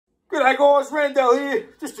G'day guys, Randall here.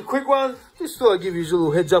 Just a quick one. Just thought I'd give you a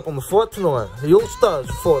little heads up on the fight tonight. The All-Stars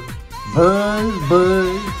fighting.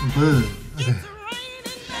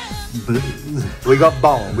 We got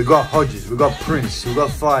Bowen, we got Hodges, we got Prince, we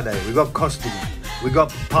got Friday, we got Costigan, we got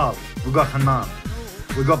Papali, we got Hanan,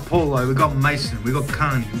 we got Paulo, we got Mason, we got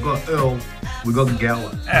Carney, we got Earl, we got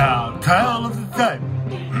Gower. Our tale of the tape.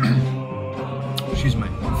 Excuse me.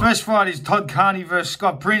 First fight is Todd Carney versus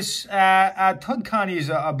Scott Prince. Todd Carney is,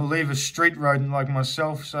 I believe, a street rodent like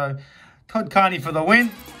myself, so Todd Carney for the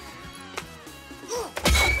win.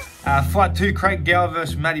 Fight 2, Craig Gower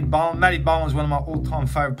versus Matty Bowen. Matty Bowen is one of my all-time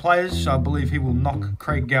favourite players, so I believe he will knock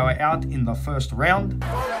Craig Gower out in the first round.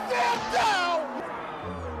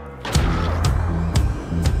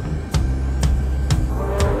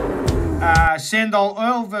 Sandal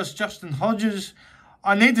Earl versus Justin Hodges.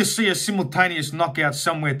 I need to see a simultaneous knockout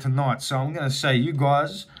somewhere tonight, so I'm going to say you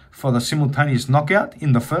guys for the simultaneous knockout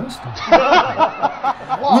in the first.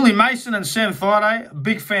 Willie Mason and Sam Friday,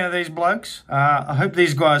 big fan of these blokes. I hope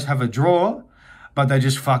these guys have a draw, but they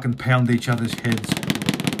just fucking pound each other's heads.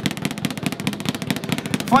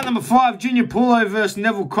 Fight number 5, Junior Paulo versus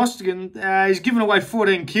Neville Costigan. He's giving away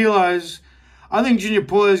 14 kilos. I think Junior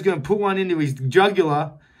Paulo is going to put one into his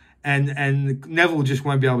jugular, and Neville just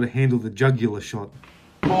won't be able to handle the jugular shot.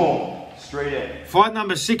 Boom. Straight in. Fight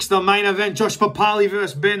number 6, the main event, Josh Papali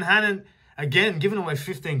versus Ben Hannon. Again, giving away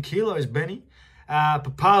 15 kilos, Benny.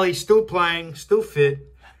 Papali still playing, still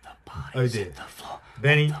fit. Oh dear.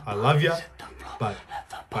 Benny, I love you, but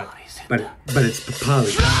it's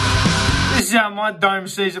Papali. This is how my dome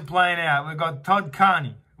sees it playing out. We've got Todd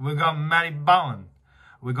Carney. We've got Matty Bowen.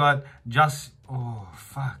 We got oh,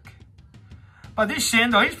 fuck. But this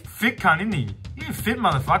Sando, he's fit cunt, isn't he? He's a fit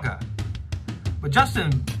motherfucker. But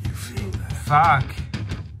Justin, fuck.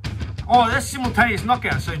 Oh, that's simultaneous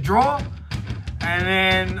knockout. So draw, and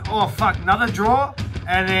then, oh fuck, another draw,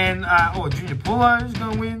 and then, Junior Paulo's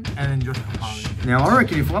gonna win, and then Josh Papali. Now I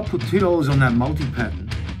reckon if I put $2 on that multi-pattern,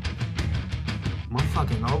 my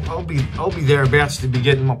fucking, I'll be thereabouts to be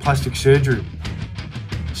getting my plastic surgery.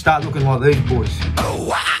 Start looking like these boys. Oh,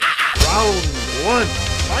 round 1,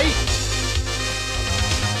 fight.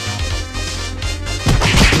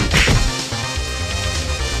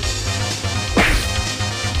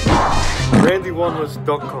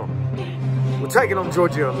 RandyWanless.com. We're taking on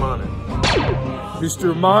Giorgio Armani.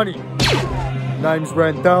 Mr. Armani. Name's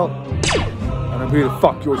Randall, and I'm here to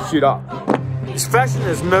fuck your shit up. His fashion,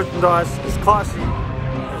 his merchandise, is classy,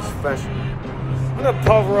 his fashion. I'm gonna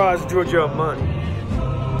pulverize Giorgio Armani.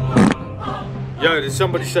 Yo, did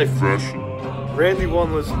somebody say fashion?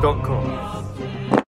 RandyWanless.com.